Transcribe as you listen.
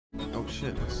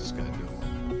shit, what's this guy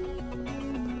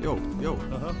doing? Yo, yo.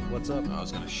 Uh-huh, what's up? I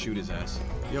was gonna shoot his ass.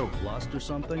 Yo. Lost or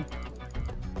something?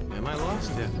 Am I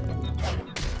lost? Yeah.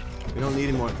 We don't need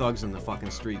any more thugs in the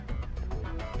fucking street.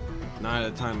 Not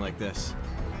at a time like this.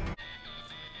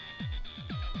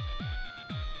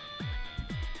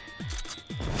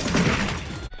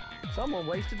 Someone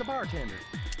wasted the bartender.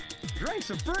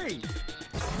 Drinks are free.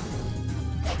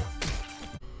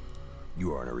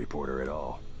 You aren't a reporter at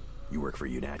all. You work for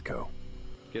UNATCO.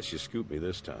 Guess you scooped me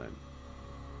this time.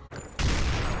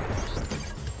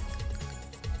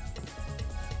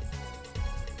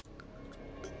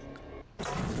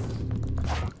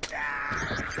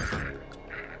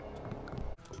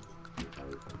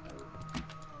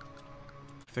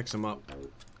 Fix him up.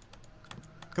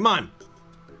 Come on!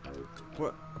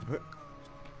 What?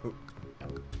 Oh.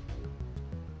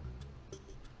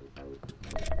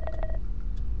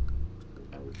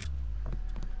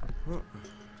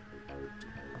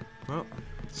 Well,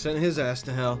 sent his ass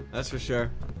to hell, that's for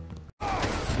sure.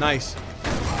 Nice.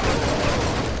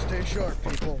 Stay sharp,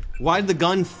 people. Why did the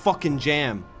gun fucking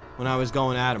jam when I was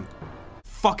going at him?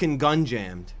 Fucking gun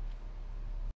jammed.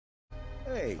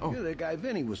 Hey, you're the guy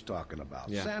Vinny was talking about.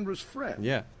 Yeah. Sandra's friend.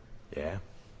 Yeah. Yeah?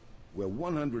 We're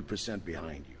 100%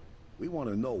 behind you. We want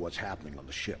to know what's happening on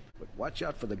the ship. But watch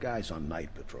out for the guys on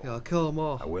night patrol. Yeah, I'll kill them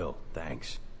all. I will,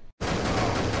 thanks.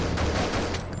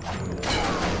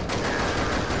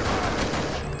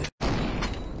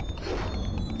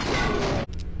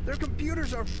 Their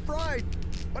computers are fried,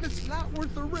 but it's not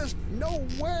worth the risk. No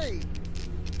way.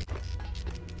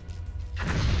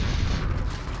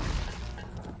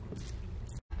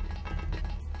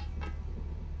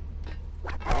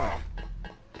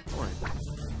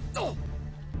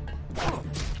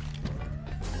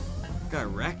 Guy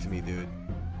wrecked me, dude.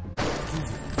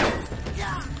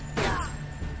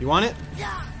 You want it?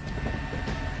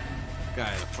 Guy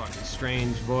had a fucking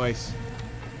strange voice.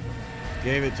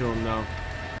 Gave it to him though.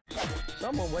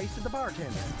 Someone wasted the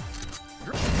bartender.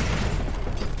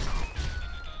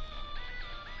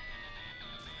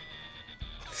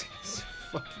 This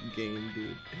fucking game,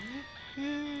 dude.